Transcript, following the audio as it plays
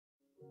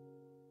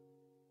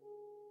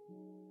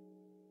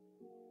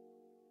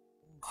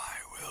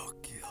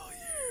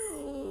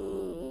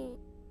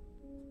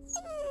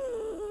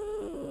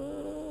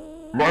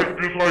Like,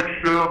 dislike,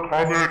 share,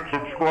 comment,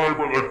 subscribe,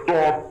 or the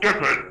dog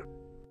gets it!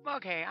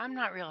 Okay, I'm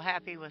not real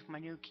happy with my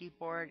new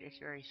keyboard. It's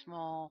very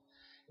small.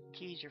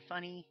 Keys are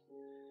funny.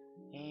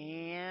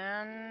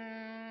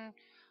 And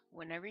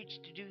when I reach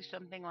to do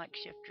something like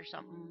shift or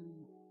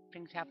something,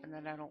 things happen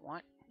that I don't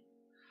want.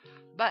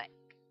 But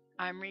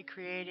I'm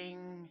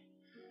recreating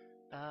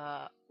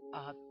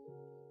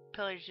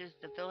Pillages,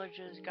 the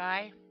Villages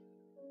guy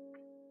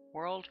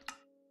world.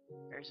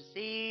 There's a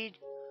seed.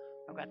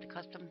 I've got the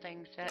custom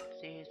thing set.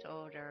 See,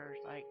 so there's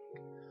like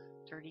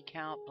 30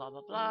 count, blah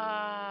blah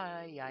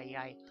blah.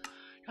 Yay.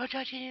 Don't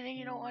touch anything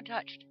you don't want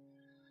touched.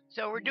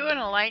 So we're doing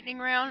a lightning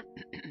round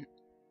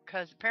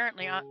because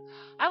apparently I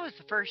was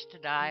the first to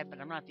die,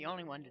 but I'm not the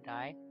only one to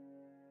die.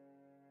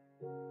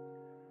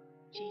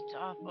 Cheats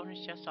off,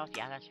 bonus chest off.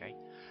 Yeah, that's right.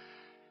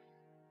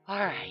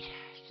 Alright,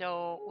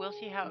 so we'll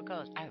see how it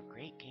goes. I have a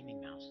great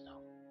gaming mouse,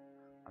 though.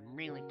 I'm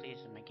really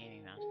pleased with my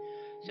gaming mouse.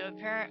 So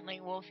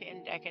apparently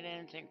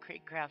WolfianDecadence and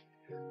KreekCraft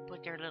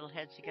put their little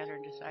heads together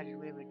and decided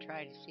we would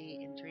try to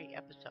see in 3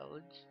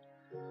 episodes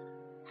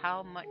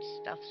how much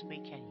stuffs we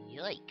can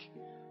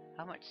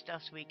how much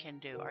stuffs we can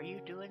do. Are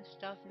you doing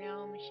stuff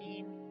now,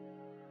 machine?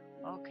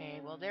 Okay,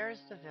 well there's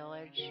the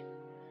village.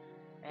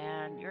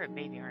 And you're a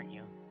baby, aren't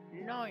you?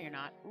 No, you're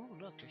not. Ooh,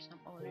 look, there's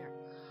something over there.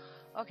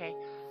 Okay,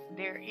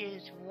 there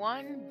is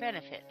one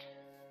benefit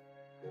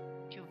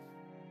to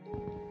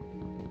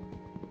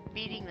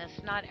beating the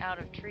snot out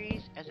of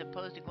trees as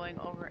opposed to going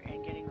over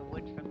and getting the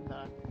wood from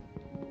the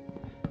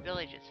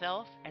village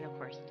itself. And of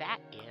course that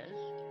is,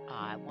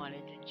 I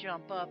wanted to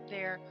jump up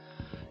there,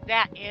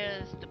 that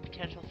is the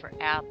potential for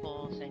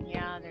apples. And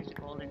yeah, there's a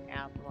golden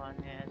apple on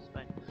this,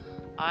 but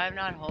I'm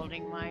not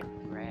holding my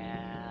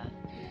breath.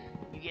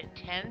 You get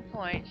 10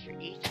 points for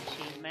each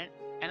achievement.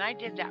 And I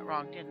did that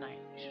wrong, didn't I?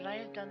 Should I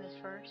have done this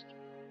first?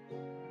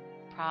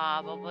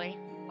 Probably.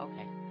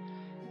 Okay.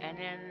 And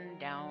then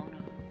down.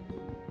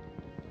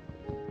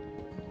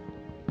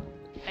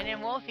 And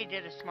then Wolfie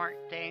did a smart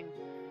thing.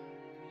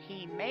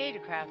 He made a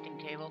crafting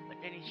table, but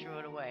then he threw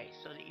it away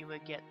so that you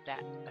would get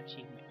that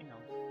achievement, you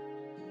know.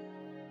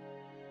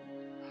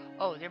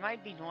 Oh, there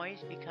might be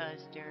noise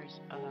because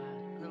there's a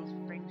little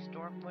spring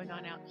storm going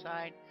on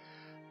outside,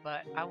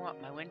 but I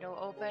want my window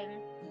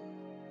open.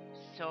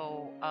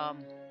 So,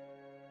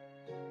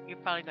 you're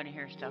probably going to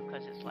hear stuff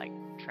because it's like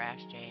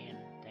trash day and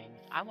things.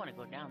 I want to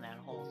go down that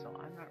hole, so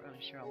I'm not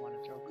really sure I want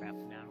to throw crap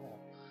in that hole.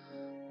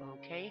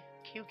 Okay,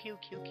 Q.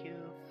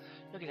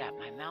 Look at that,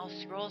 my mouse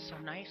scrolls so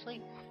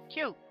nicely.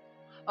 Q.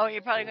 Oh,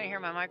 you're probably going to hear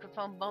my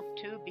microphone bump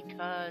too,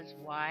 because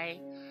why?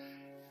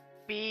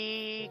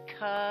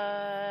 Because,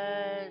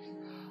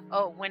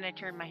 oh, when I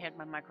turn my head,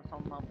 my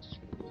microphone bumps.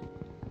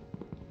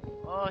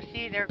 Oh,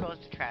 see, there goes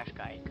the trash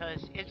guy,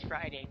 because it's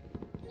Friday.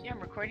 See, I'm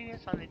recording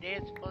this on the day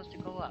it's supposed to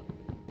go up.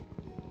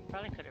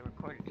 Probably could have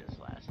recorded this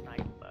last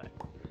night, but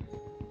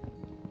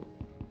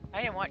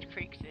I didn't watch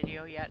Kreek's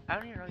video yet. I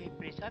don't even know if he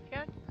put his up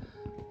yet,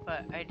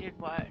 but I did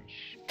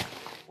watch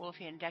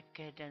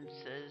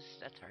WolfianDecadence's,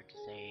 that's hard to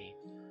say,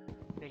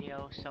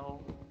 video,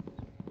 so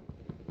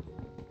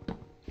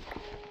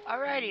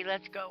alrighty,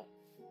 let's go.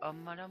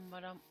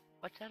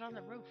 What's that on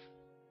the roof?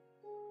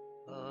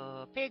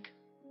 Pig.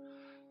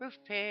 Roof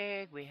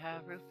pig, we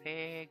have roof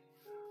pig.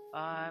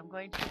 I'm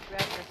going to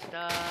grab the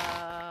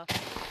stuff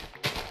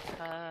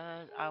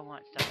because I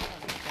want stuff.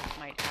 I think this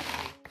might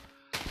actually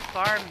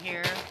farm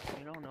here.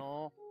 I don't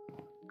know.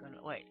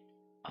 Wait.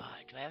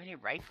 Do I have any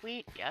ripe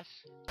wheat? Yes.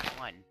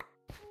 1,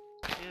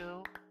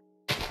 2,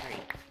 3.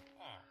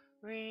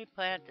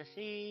 Replant the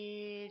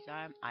seeds.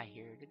 I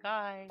hear the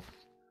guys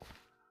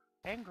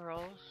and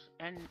girls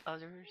and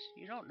others.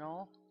 You don't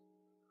know.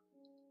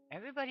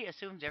 Everybody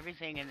assumes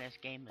everything in this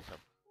game is a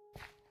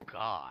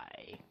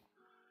guy.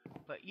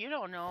 But you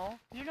don't know.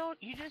 You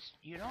don't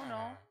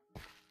know.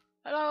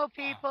 Hello,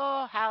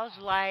 people. How's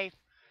life?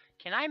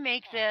 Can I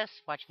make this?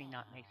 Watch me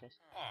not make this.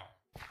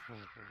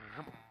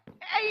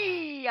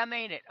 Hey, I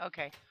made it.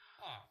 Okay.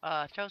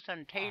 Throw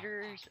some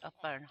taters up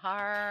on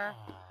her.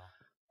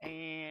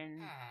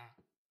 And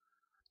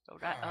throw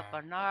that up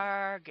on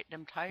there. Get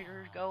them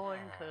taters going,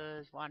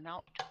 because why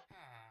not?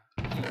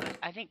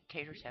 I think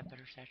taters have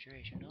better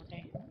saturation, don't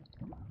they?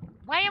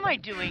 Why am I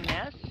doing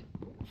this?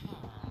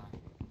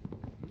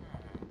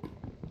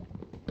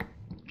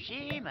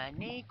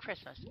 Jiminy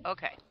Christmas.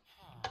 Okay.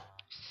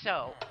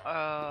 So,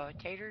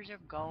 taters are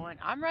going.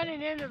 I'm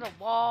running into the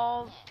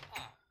walls.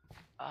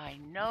 I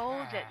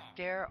know that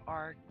there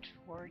are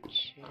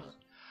torches.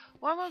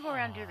 Well, I'm going to go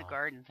around and do the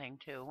garden thing,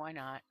 too. Why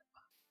not?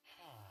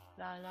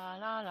 La, la,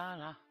 la, la,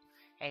 la.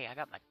 Hey, I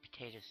got my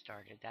potatoes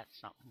started. That's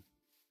something.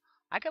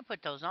 I could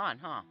put those on,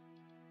 huh?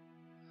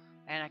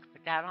 And I could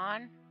put that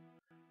on.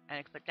 And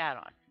I could put that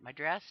on. Am I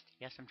dressed?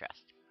 Yes, I'm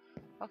dressed.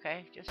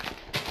 Okay, just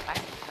back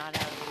the snot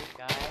out of these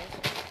guys.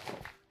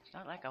 It's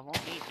not like I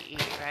won't need to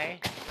eat, right?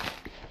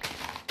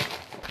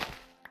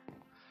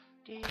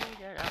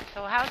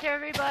 So how's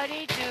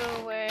everybody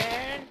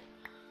doing?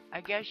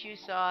 I guess you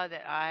saw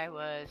that I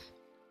was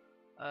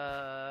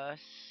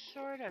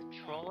sort of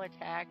troll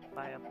attacked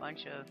by a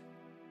bunch of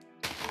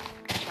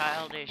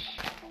childish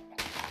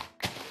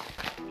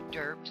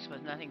derps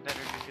with nothing better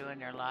to do in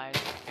their lives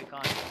pick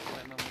on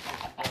women with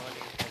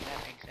disabilities. Does that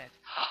make sense?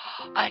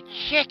 A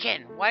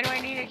chicken! Why do I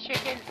need a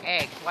chicken?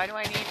 Eggs. Why do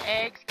I need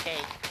eggs?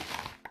 Cake.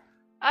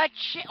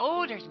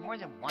 Oh, there's more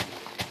than one.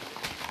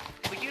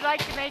 Would you like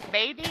to make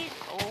babies?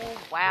 Oh,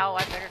 wow,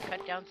 I better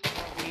cut down some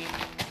more weeds.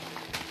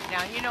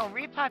 Now, you know,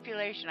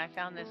 repopulation, I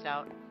found this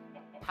out.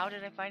 How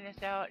did I find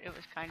this out? It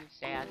was kind of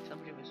sad.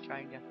 Somebody was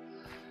trying to...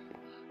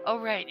 Oh,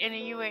 right, in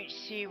a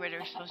UHC where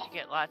they're supposed to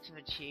get lots of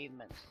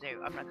achievements.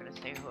 I'm not going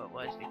to say who it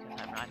was because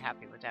I'm not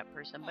happy with that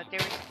person, but they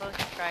were supposed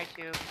to try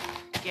to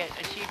get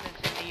achievements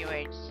in the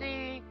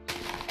UHC,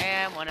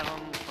 and one of them,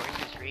 of course,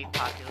 is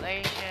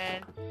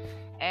repopulation,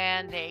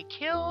 and they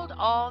killed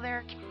all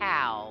their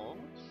cows.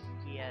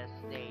 Yes,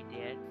 they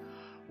did.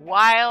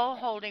 While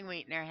holding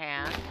wheat in their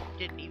hand.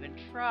 Didn't even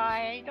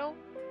try to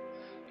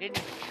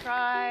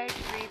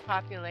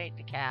repopulate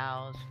the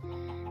cows.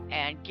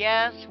 And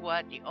guess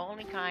what? The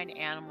only kind of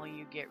animal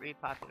you get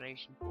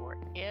repopulation for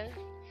is,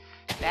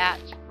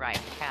 that's right,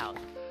 cows.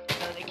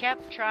 So they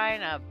kept trying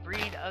to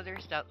breed other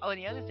stuff. Oh, and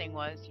the other thing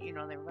was, you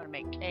know, they were going to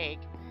make cake.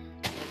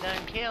 They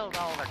done killed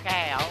all their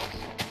cows.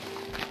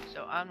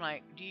 So I'm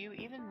like, do you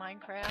even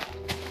Minecraft?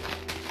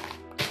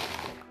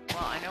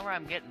 Well, I know where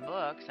I'm getting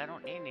books. I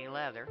don't need any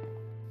leather.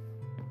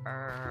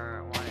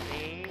 One of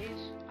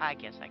these. I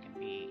guess I can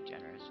be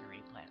generous and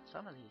replant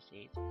some of these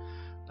seeds.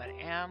 But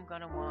I am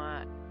going to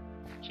want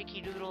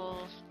chicky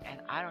doodles,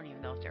 and I don't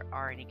even know if there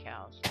are any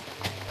cows.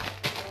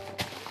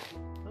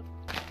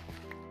 Oops.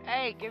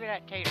 Hey, give me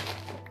that tater.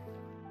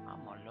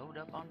 I'm going to load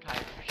up on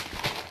taters.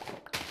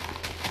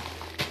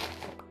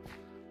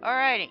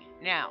 Alrighty,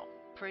 now,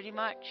 pretty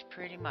much.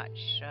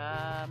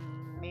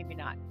 Maybe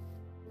not.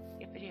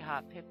 Hippity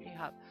hop.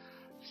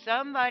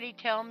 Somebody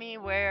tell me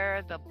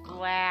where the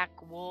black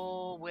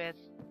wool with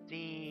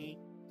the,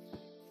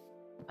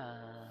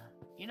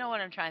 you know what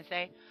I'm trying to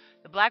say?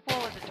 The black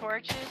wool with the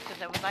torches,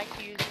 because I would like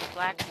to use the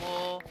black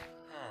wool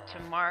to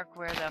mark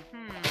where the,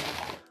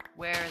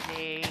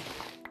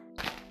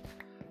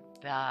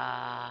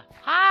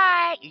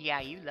 hi!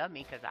 Yeah, you love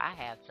me because I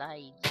have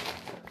sides.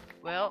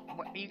 Well,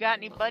 you got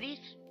any buddies?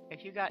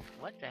 If you got,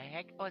 what the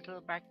heck? Oh, it's a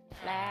little black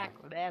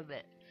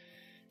leather.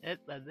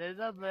 It's a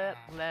little bit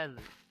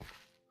leather.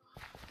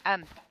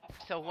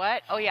 So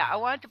what? Oh yeah, I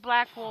want the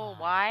black wool.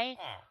 Why?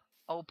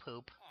 Oh,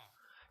 poop.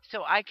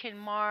 So I can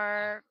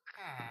mark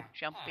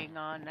jumping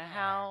on the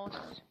house.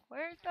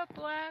 Where's the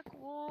black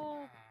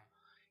wool?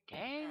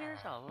 Dang,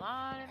 there's a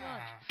lot of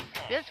them.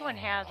 This one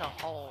has a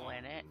hole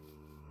in it.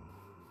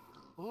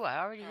 Ooh, I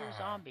already hear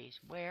zombies.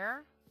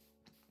 Where?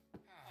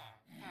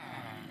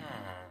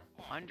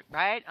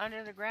 Right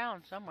under the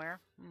ground somewhere.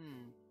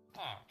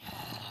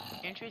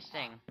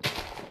 Interesting.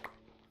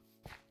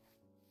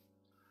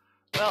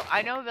 Well,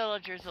 I know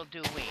villagers will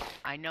do wheat.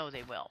 I know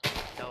they will.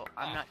 So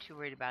I'm not too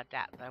worried about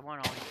that. But I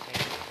want all these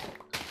things.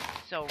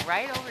 So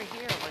right over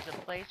here was a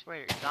place where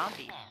there's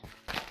zombies.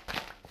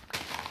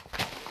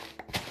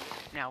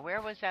 Now,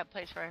 where was that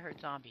place where I heard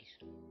zombies?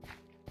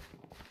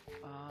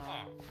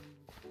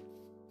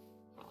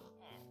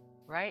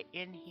 Right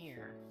in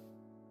here.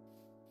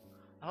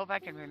 I hope I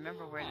can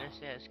remember where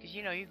this is. Because,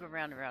 you know, you go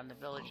around the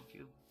village a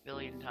few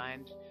billion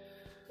times.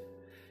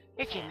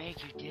 It can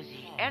make you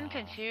dizzy and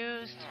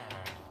confused.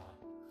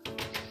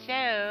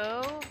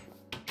 So,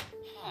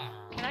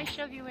 can I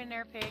shove you in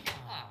there, pig?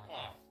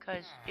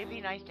 Because it'd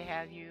be nice to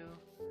have you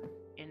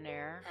in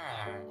there.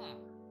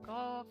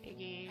 Go,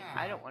 piggy.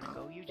 I don't want to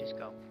go. You just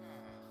go.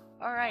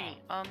 Alrighty.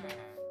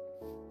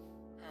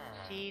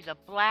 See, the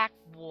black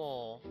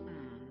wool.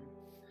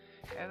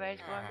 Everybody's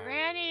going,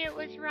 Granny, it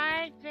was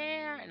right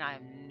there. And I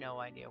have no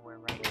idea where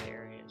right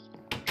there is.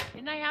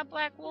 Didn't I have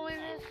black wool in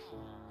this?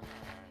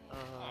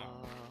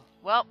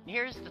 Well,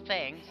 here's the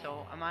thing.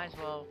 So I might as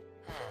well,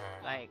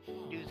 like,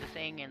 do the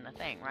thing in the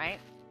thing, right?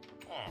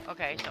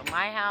 Okay, so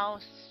my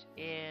house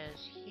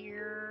is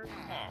here.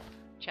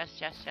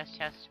 Chest.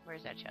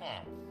 Where's that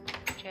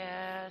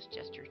chest?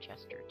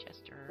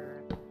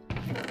 Chester.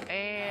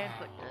 And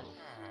put this.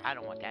 I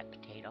don't want that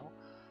potato.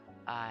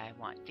 I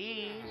want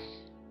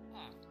these.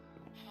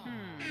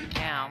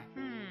 Now.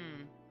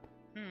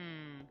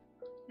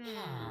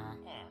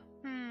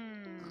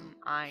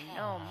 I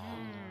know.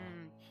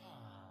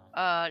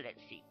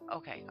 Let's see.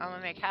 Okay, I'm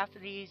gonna make half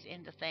of these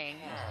into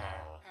things.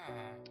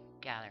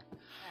 Gather.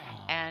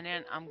 And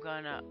then I'm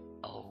gonna...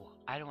 Oh,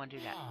 I don't want to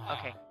do that.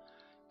 Okay.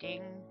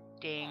 Ding,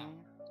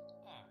 ding.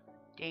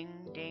 Ding,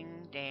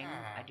 ding, ding.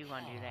 I do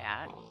want to do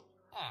that.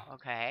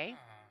 Okay.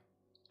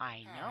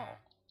 I know.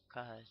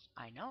 Because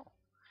I know.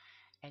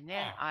 And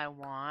then I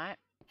want...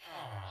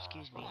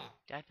 Excuse me.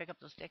 Did I pick up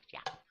those sticks?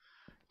 Yeah.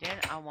 Then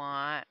I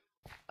want...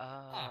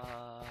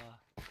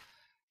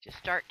 to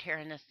start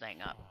tearing this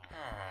thing up.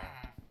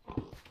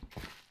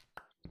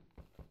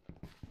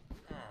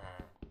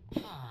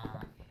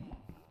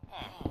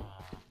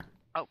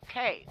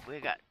 Okay, we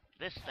got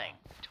this thing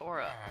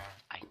tore up.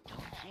 I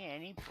don't see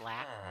any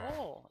black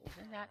wool.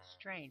 Isn't that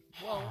strange?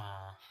 Whoa.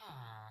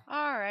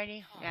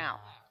 Alrighty, now.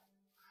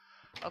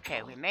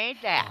 Okay, we made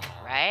that,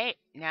 right?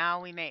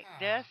 Now we make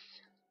this.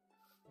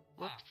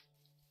 Whoops.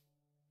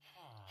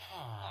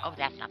 Oh,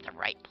 that's not the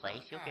right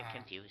place. You'll get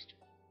confused.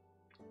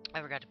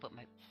 I forgot to put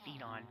my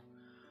feet on.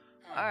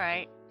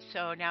 Alright,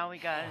 so now we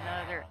got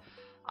another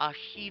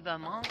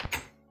achievement.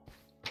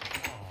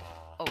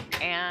 Oh,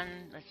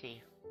 and let's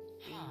see.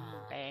 Bing,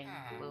 bang,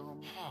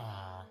 boom.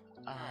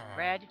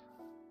 Red.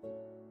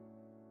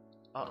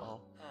 Uh-oh.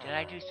 Did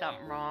I do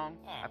something wrong?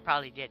 I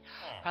probably did.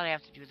 Probably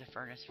have to do the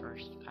furnace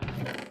first.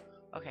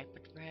 Okay,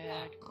 put the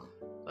red.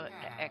 Put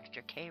the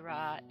extra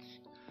carrots.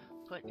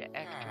 Put the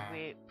extra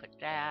wheat. Put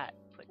that.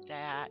 Put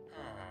that.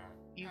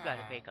 You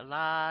gotta bake a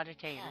lot of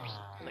taters.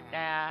 Put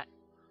that.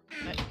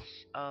 Let's,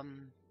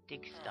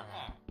 dig stuff.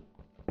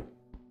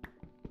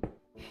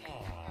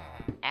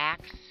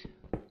 Axe.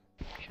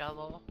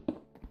 Shovel.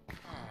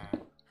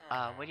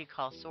 What do you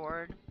call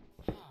sword?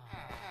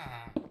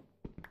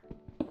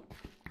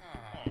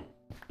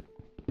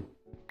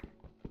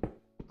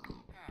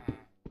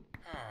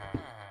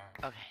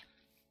 Okay.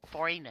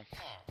 Furnace.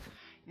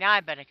 Now I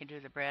bet I can do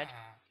the bread.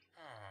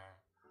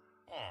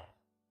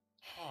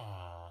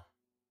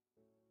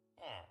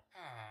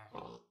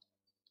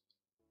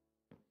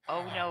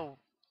 Oh no.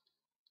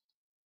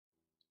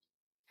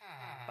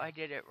 I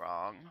did it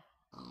wrong.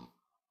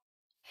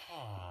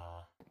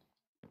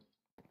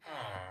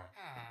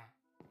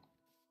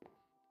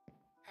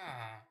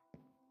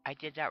 I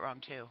did that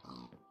wrong too.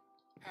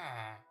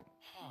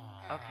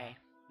 Okay.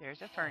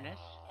 There's a furnace.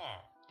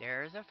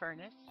 There's a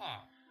furnace.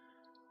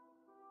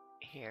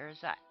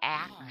 Here's an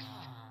axe.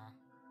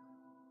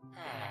 Did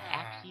I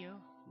axe you?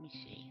 Let me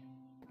see.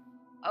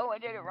 Oh, I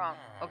did it wrong.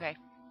 Okay.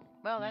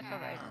 Well, that's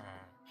alright.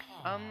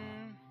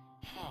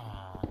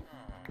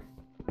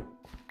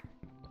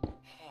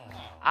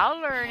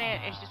 I'll learn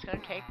it. It's just gonna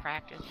take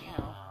practice, you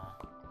know.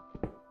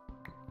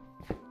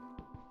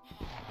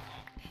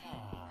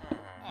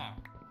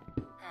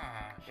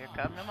 Here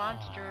come the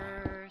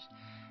monsters.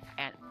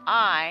 And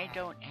I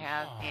don't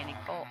have any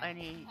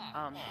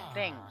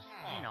things,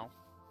 you know.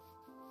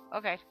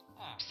 Okay.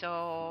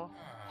 So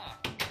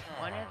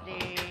one of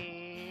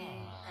these,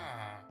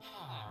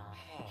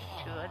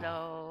 2 of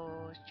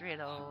those, 3 of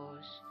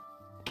those.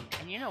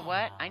 And you know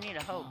what? I need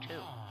a hoe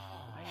too.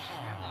 I just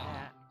remember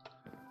that.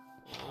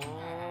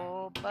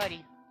 Oh,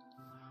 buddy.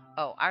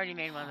 Oh, I already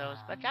made one of those,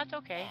 but that's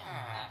okay.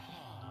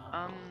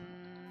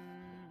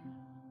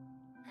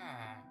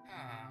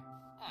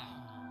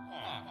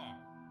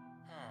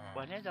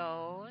 One of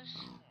those.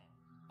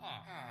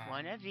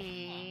 One of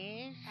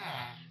these.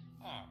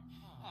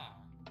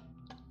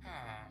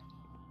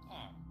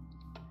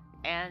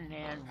 And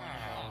then one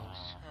of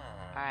those.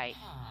 Alright.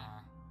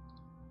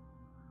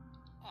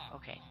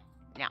 Okay.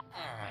 Now,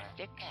 my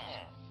sticks.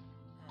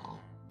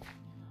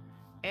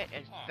 It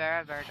is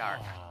very, very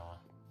dark.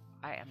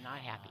 I am not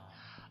happy.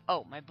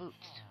 Oh, my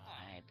boots.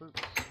 My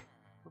boots.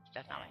 Oops,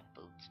 that's not my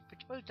boots. Put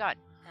your boots on.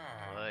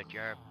 Put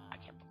your... I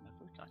can't put my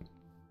boots on.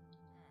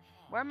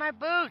 Where are my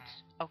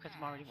boots? Oh, because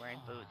I'm already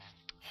wearing boots.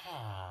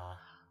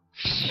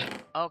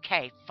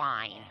 Okay,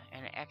 fine.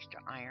 And an extra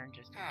iron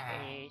just in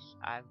case.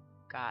 I've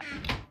got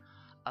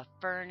a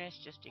furnace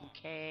just in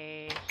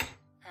case.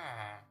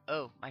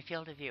 Oh, my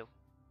field of view.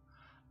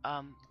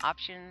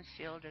 Options,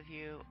 field of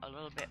view, a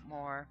little bit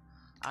more.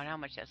 I don't know how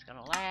much that's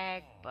gonna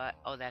lag, but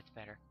oh, that's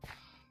better.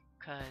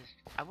 Cause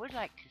I would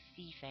like to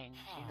see things,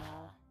 you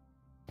know.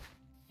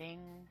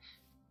 Things.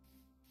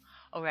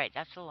 Oh right,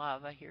 that's the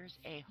lava. Here's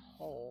a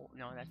hole.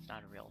 No, that's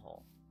not a real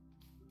hole.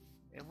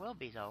 It will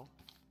be though.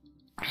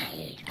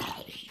 I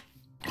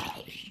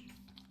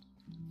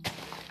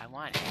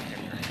want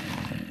Nether.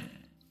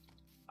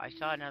 I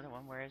saw another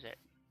one. Where is it?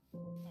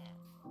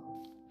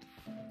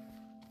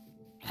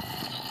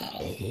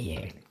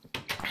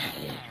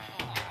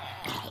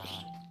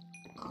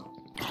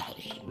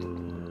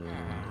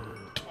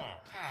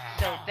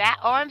 So that,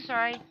 oh, I'm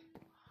sorry.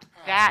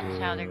 That's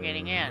how they're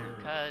getting in,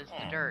 because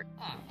the dirt.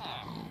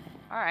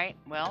 Alright,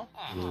 well.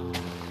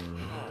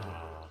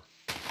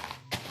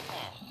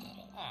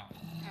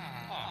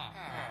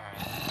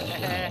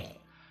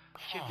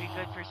 Should be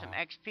good for some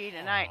XP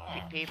tonight,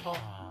 people.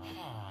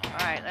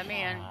 Alright, let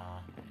me in.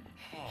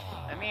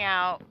 Let me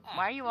out.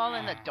 Why are you all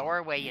in the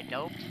doorway, you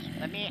dopes?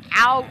 Let me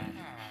out!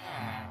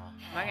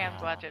 Am I gonna have to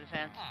go out through the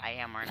fence? I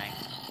am, aren't I?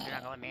 You're not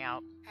gonna let me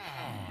out.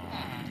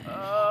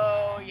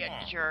 Oh, you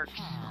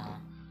jerks.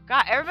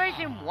 God, everybody's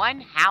in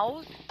one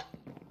house?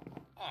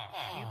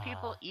 You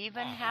people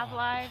even have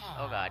lives?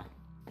 Oh, God.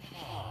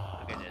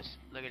 Look at this.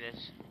 Look at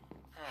this.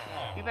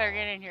 You better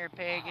get in here,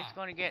 pig. It's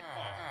gonna get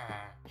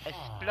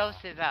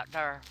explosive out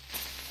there.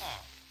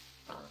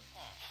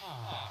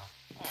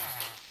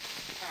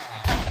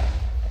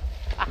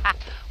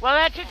 Well,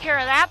 that took care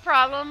of that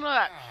problem.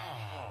 Look.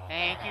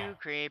 Thank you,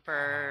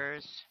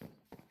 creepers.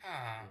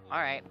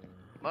 Alright.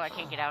 Well, I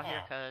can't get out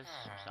here because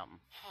something.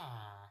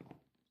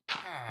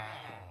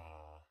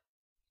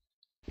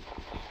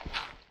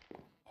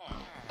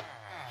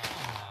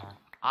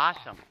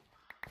 Awesome.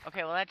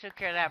 Okay, well, that took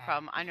care of that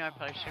problem. I know I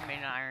probably should have made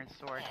an iron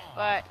sword,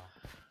 but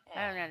I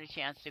haven't had a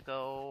chance to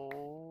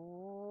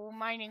go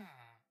mining.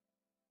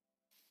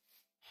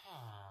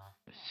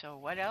 So,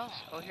 what else?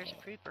 Oh, here's a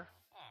creeper.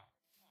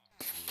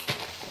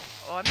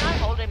 Oh, I'm not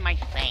holding my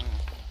thing.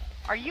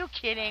 Are you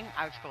kidding?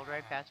 I was scrolled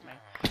right past my...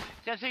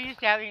 So used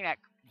to having that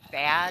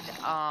bad,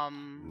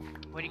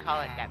 what do you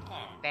call it? That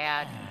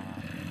bad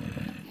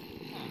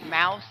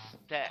mouse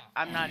that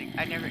I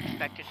never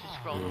expected to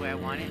scroll the way I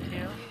wanted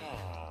to.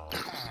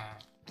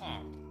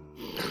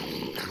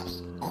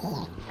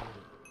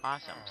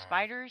 Awesome.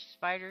 Spiders,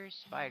 spiders,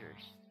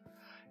 spiders.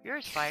 You're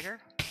a spider.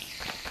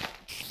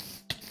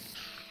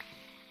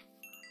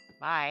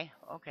 Bye.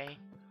 Okay.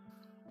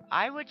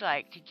 I would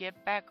like to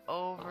get back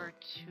over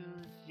to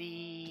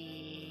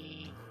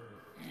the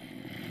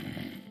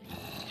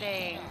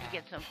thing to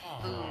get some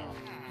food,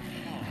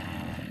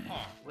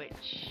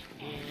 which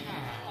is...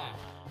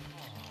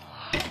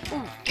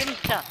 Ooh, give me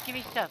stuff, give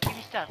me stuff, give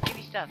me stuff, give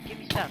me stuff, give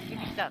me stuff, give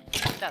me stuff, give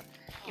me stuff,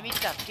 give me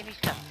stuff, give me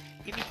stuff,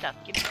 give me stuff,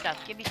 give me stuff,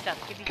 give me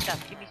stuff, give me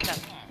stuff, give me stuff.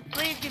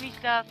 Please give me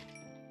stuff.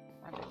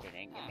 I bet they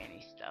didn't give me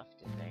any stuff,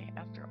 did they?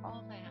 After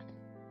all that.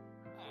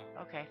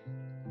 Okay.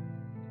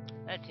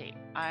 Let's see.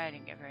 I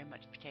didn't get very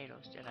much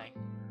potatoes, did I?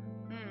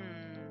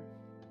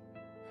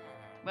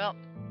 Well,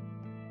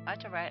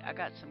 that's alright. I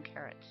got some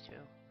carrots,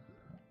 too.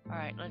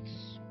 Alright,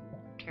 let's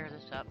tear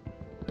this up.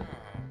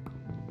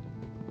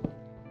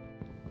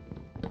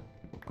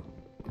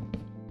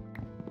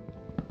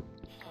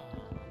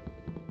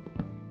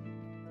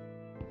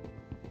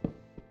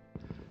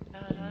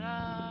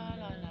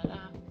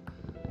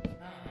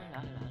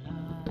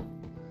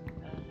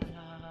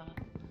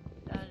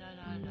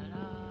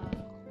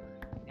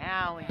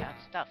 Now we have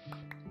stuff.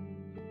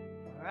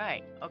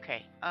 Alright,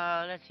 okay.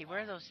 Let's see, where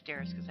are those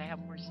stairs? Because I have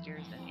more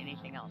stairs than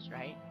anything else,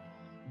 right?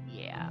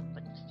 Yeah,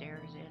 put the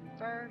stairs in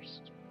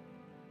first.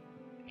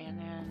 And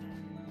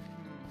then...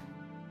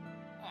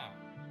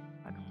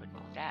 I can put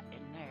that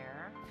in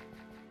there.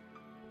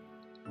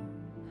 And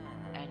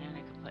then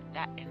I can put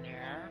that in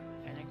there.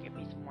 And then give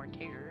me some more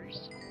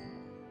taters.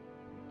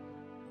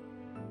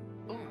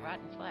 Ooh,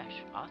 rotten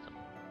flesh. Awesome.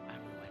 I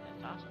don't know why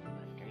that's awesome,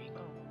 but there you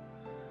go.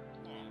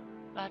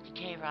 Lots of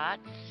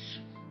K-rots.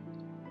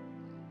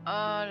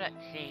 Let's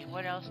see.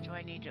 What else do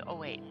I need to... Oh,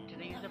 wait. Did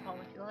I use the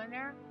polyfuel in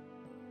there?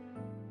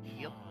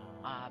 Yup.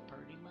 I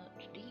pretty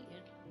much did.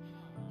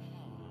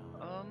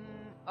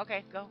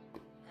 Okay, go.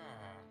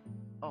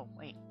 Oh,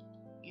 wait.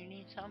 You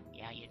need some?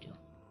 Yeah, you do.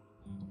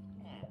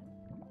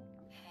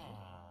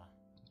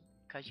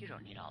 Because you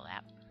don't need all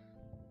that.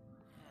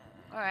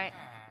 Alright.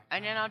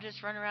 And then I'll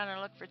just run around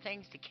and look for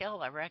things to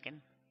kill, I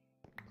reckon.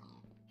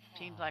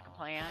 Seems like a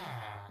plan.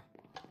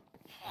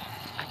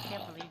 I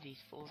can't believe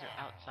these fools are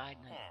outside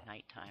in the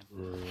nighttime.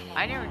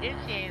 I never did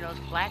see any of those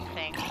black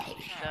things,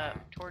 the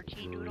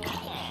torchy doodles.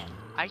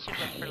 I should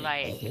look for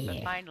light. If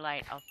I find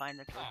light, I'll find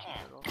the torchy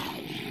doodles.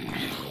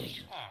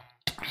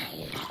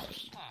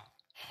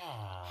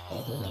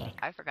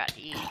 I forgot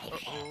to eat.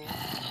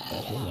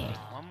 Uh-oh.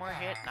 One more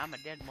hit and I'm a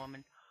dead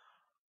woman.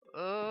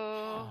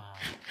 Oh.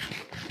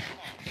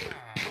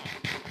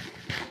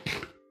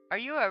 Are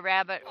you a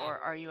rabbit or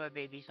are you a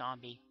baby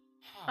zombie?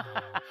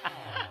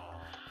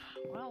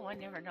 Well, one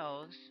never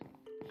knows.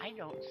 I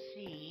don't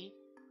see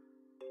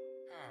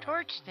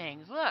torch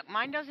things. Look,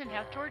 mine doesn't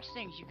have torch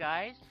things, you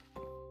guys.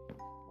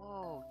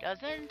 Whoa,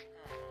 doesn't?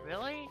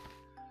 Really?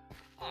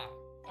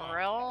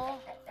 Brill?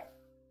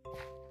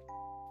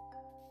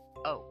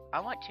 Oh, I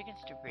want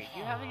chickens to breed. Do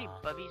you have any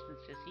bubbies and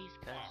sissies?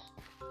 Because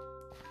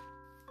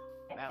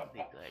that would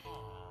be good.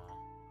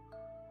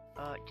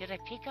 Did I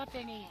pick up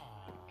any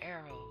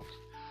arrows?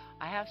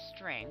 I have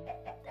string.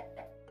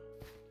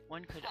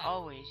 One could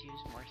always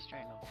use more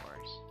string, of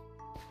course.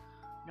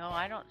 No,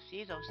 I don't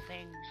see those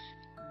things.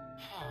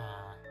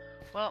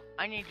 Well,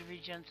 I need to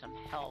regen some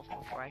health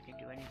before I can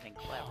do anything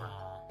clever.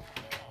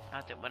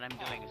 Not that what I'm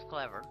doing is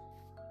clever.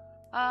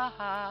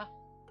 Aha!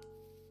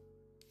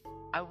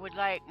 I would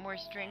like more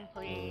string,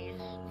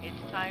 please.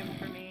 It's time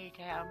for me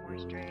to have more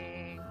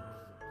string.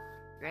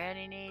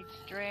 Granny needs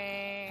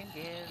string.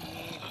 Give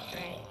me the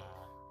string.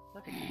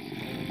 Look at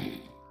these.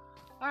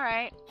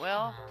 Alright,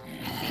 well,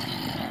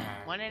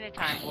 one at a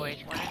time,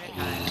 boys, one at a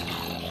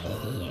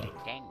time.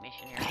 Dang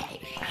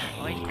missionary.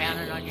 Always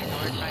pounding on your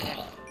door trying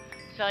to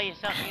sell you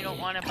something you don't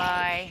want to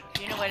buy.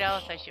 You know what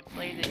else? I should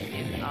play this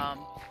in,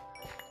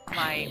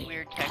 my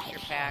weird texture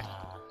pack.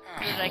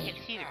 Because I can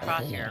see the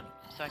crosshair,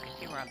 so I can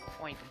see where I'm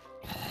pointing.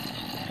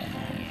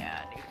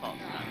 Yeah,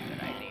 default's not a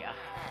good idea.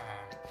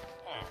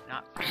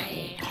 Not for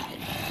me.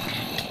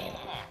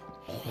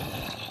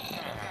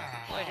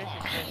 Boy, this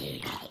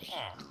is just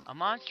a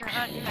monster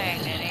hunting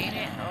magnet, ain't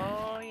it?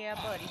 Oh, yeah,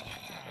 buddy.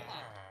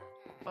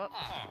 Oh,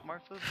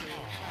 more food, please.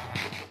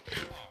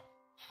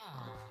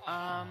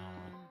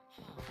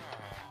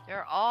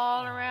 They're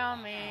all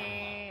around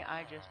me.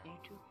 I just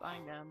need to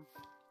find them.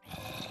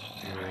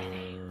 Where are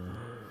they?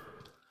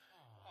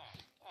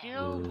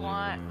 Still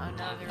want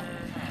another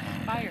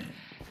spider.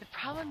 The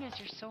problem is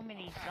there's so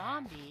many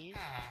zombies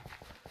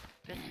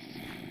that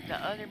the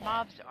other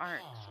mobs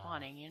aren't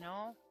spawning, you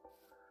know?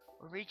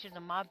 We're reaching the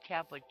mob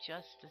cap with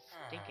just a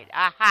stinking...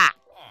 Aha!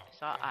 I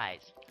saw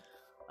eyes.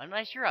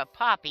 Unless you're a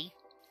poppy.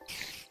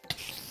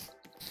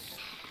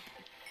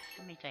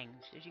 Give me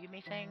things. Did you give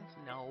me things?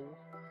 No.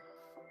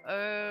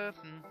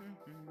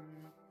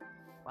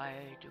 Why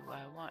do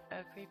I want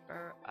a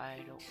creeper? I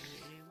don't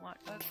really want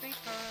a creeper.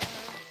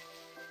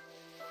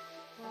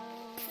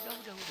 Oh,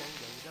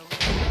 no.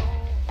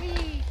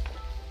 Whee!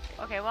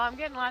 Okay, well, I'm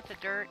getting lots of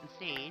dirt and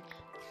seeds.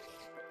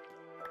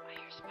 I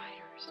hear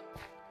spiders.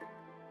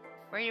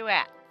 Where are you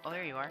at? Oh,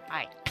 there you are.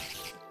 Hi.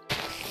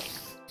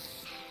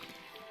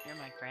 You're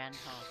my friend,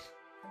 huh?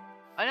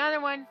 Another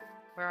one!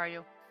 Where are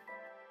you?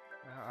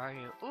 Where are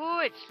you? Ooh,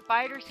 it's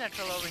Spider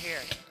Central over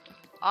here.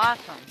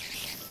 Awesome.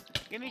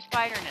 Give me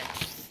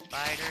spiderness.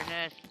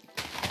 Spiderness.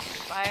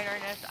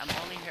 Spiderness. I'm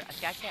only here.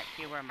 See, I can't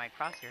see where my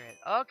crosshair is.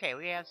 Okay,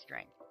 we have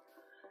strength.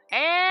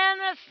 And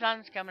the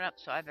sun's coming up,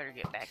 so I better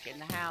get back in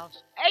the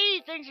house.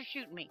 Hey, things are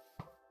shooting me.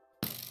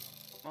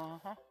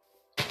 Uh-huh.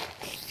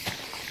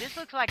 This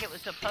looks like it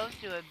was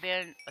supposed to have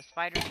been a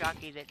spider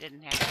jockey that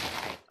didn't have it.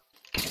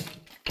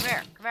 Come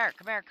here.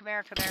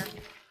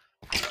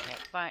 I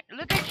can't find.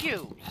 Look at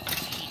you,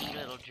 you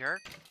little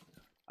jerk.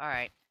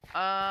 Alright.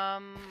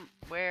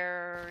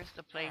 Where's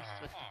the place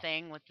with the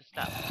thing with the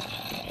stuff?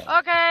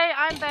 Okay,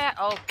 I'm back.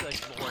 Oh, good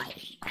lord.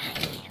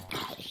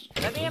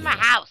 Let me in my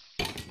house.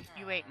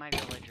 You ate my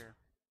villager.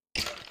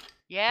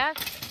 Yes?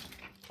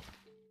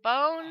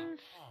 Bones?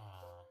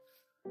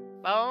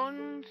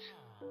 Bones?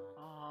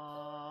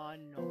 Oh,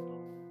 no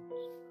bones.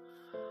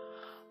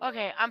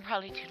 Okay, I'm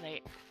probably too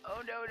late.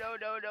 Oh, no.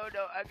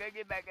 I gotta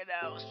get back in the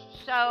house.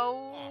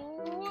 So,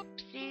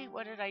 whoopsie.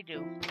 What did I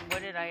do?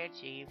 What did I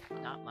achieve?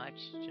 Not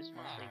much. Just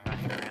mostly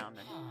running around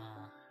and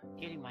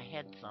getting my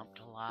head thumped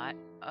a lot.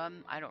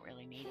 I don't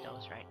really need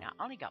those right now.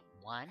 I only got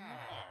one.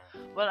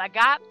 Well, I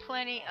got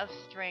plenty of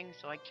string,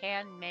 so I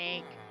can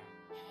make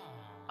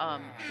a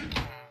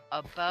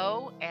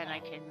bow, and I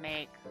can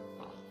make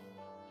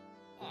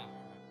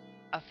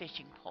a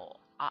fishing pole.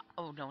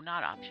 Oh, no,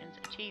 not options.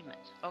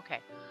 Achievements.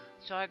 Okay.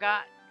 So I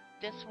got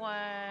this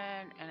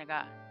one, and I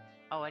got...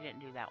 Oh, I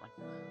didn't do that one.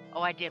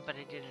 Oh, I did, but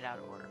I did it out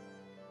of order.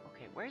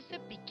 Okay, where's the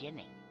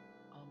beginning?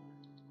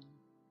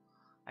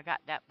 I got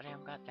that, but I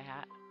haven't got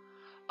that.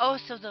 Oh,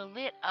 so the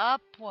lit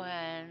up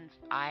ones.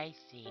 I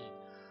see.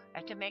 I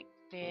have to make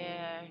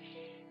fish.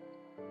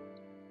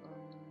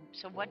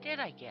 So what did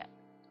I get?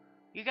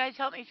 You guys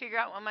help me figure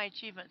out what my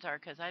achievements are,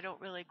 because I don't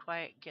really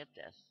quite get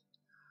this.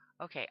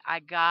 Okay, I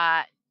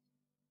got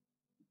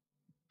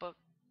book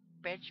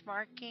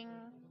benchmarking,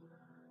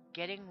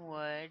 getting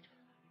wood,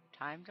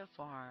 time to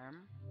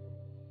farm.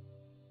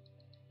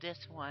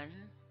 This one,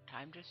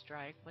 time to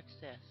strike. What's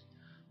this?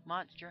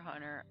 Monster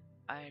hunter.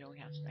 I don't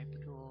have sniper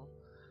tool.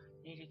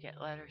 Need to get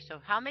letter. So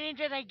how many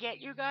did I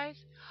get, you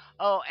guys?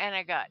 Oh, and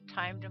I got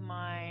time to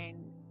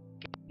mine,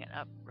 getting an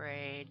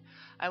upgrade.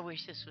 I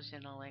wish this was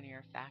in a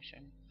linear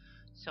fashion.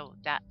 So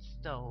that's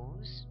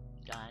those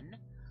done.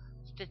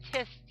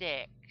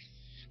 Statistics.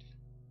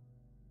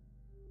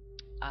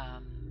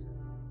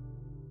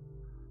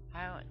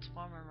 I don't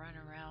swarm and run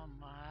around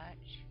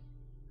much.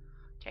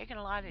 Taking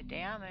a lot of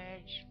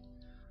damage.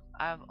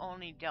 I've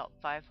only dealt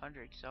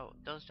 500, so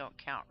those don't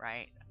count,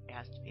 right? It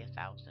has to be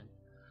 1,000.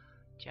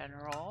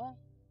 General.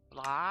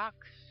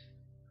 Blocks.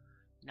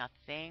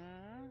 Nothing.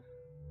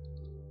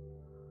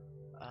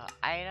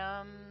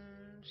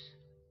 Items.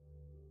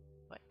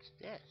 What's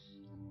this?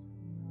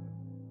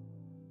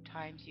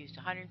 Times used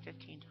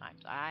 115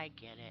 times. I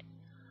get it.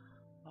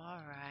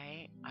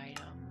 Alright.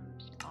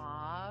 Items.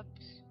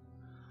 Mobs.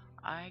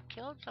 I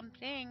killed some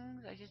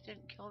things. I just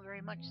didn't kill very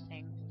much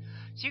things.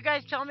 So you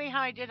guys tell me how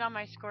I did on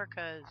my score,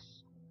 because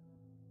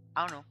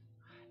I don't know.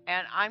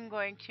 And I'm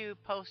going to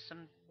post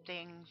some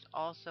things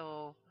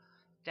also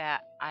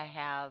that I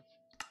have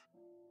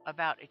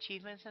about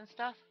achievements and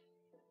stuff.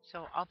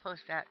 So I'll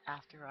post that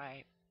after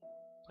I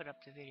put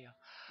up the video.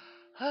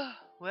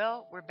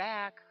 Well, we're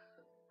back.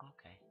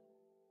 Okay.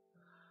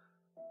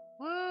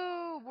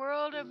 Woo!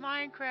 World of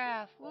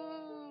Minecraft.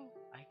 Woo!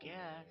 I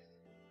guess.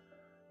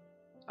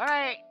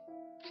 Alright.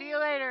 See you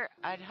later.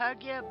 I'd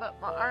hug you, but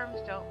my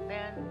arms don't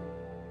bend.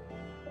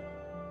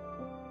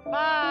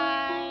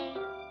 Bye!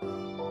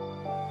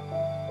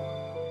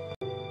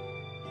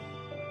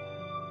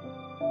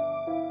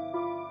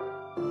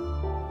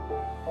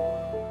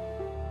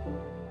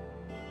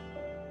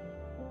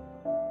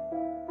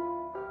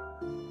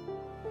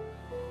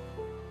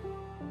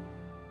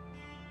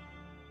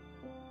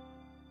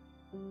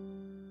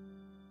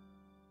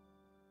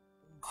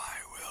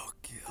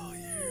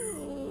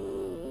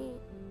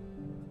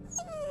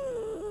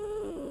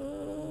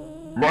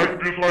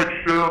 Like, dislike,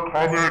 share,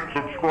 comment,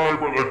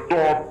 subscribe, or the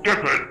dog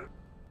gets it!